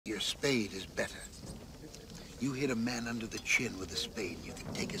Your spade is better. You hit a man under the chin with a spade, you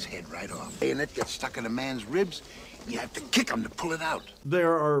can take his head right off. Bayonet gets stuck in a man's ribs, and you have to kick him to pull it out.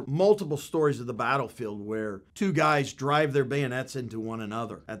 There are multiple stories of the battlefield where two guys drive their bayonets into one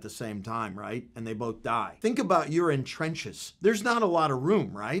another at the same time, right? And they both die. Think about you're in trenches. There's not a lot of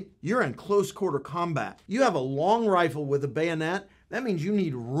room, right? You're in close quarter combat. You have a long rifle with a bayonet. That means you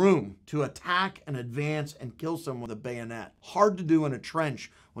need room to attack and advance and kill someone with a bayonet. Hard to do in a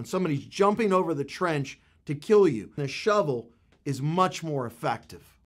trench when somebody's jumping over the trench to kill you. The shovel is much more effective.